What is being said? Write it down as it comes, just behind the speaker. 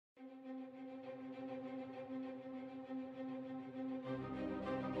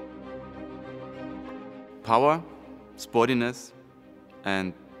Power, sportiness,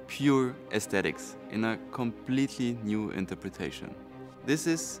 and pure aesthetics in a completely new interpretation. This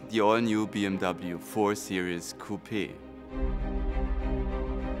is the all-new BMW 4 Series Coupé.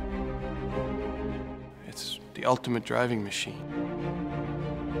 It's the ultimate driving machine.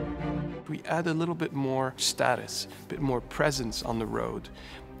 We add a little bit more status, a bit more presence on the road.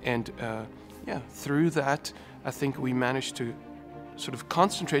 And through that, I think we managed to sort of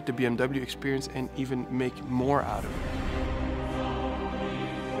concentrate the BMW experience and even make more out of it.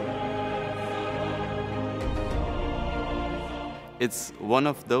 It's one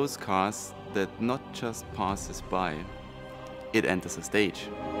of those cars that not just passes by, it enters a stage.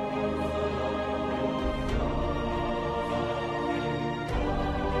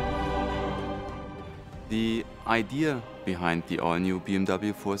 The idea behind the all-new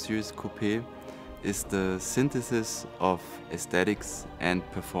BMW 4 Series Coupé is the synthesis of aesthetics and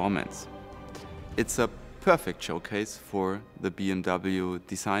performance. It's a perfect showcase for the BMW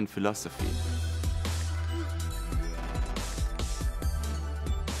design philosophy.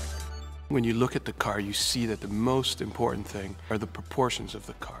 When you look at the car, you see that the most important thing are the proportions of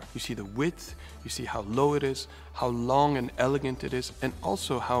the car. You see the width, you see how low it is, how long and elegant it is, and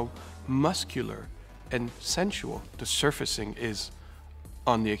also how muscular and sensual the surfacing is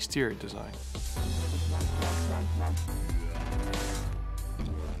on the exterior design.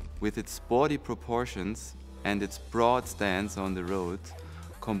 With its sporty proportions and its broad stance on the road,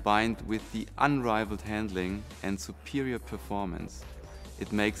 combined with the unrivaled handling and superior performance,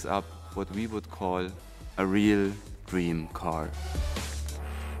 it makes up what we would call a real dream car.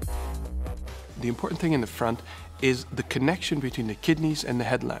 The important thing in the front is the connection between the kidneys and the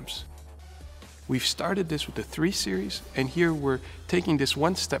headlamps. We've started this with the 3 Series, and here we're taking this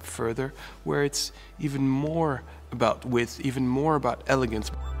one step further, where it's even more about width, even more about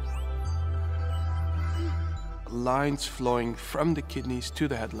elegance. Lines flowing from the kidneys to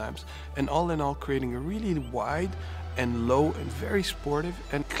the headlamps, and all in all creating a really wide and low and very sportive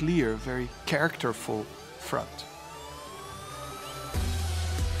and clear, very characterful front.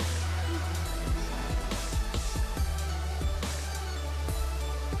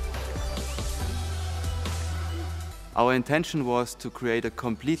 Our intention was to create a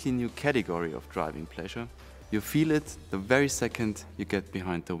completely new category of driving pleasure. You feel it the very second you get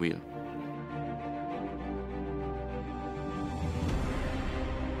behind the wheel.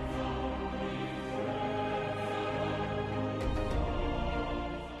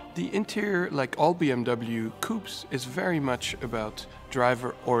 The interior, like all BMW coupes, is very much about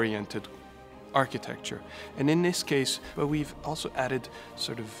driver-oriented architecture. And in this case, we've also added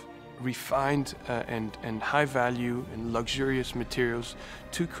sort of refined and high value and luxurious materials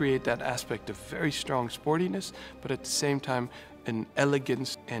to create that aspect of very strong sportiness, but at the same time an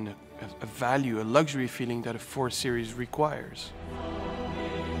elegance and a value, a luxury feeling that a 4 Series requires.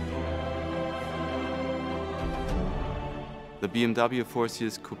 The BMW 4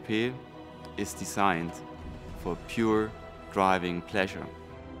 Series Coupé is designed for pure driving pleasure.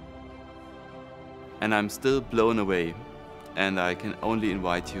 And I'm still blown away, and I can only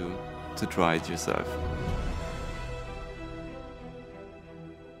invite you to try it yourself.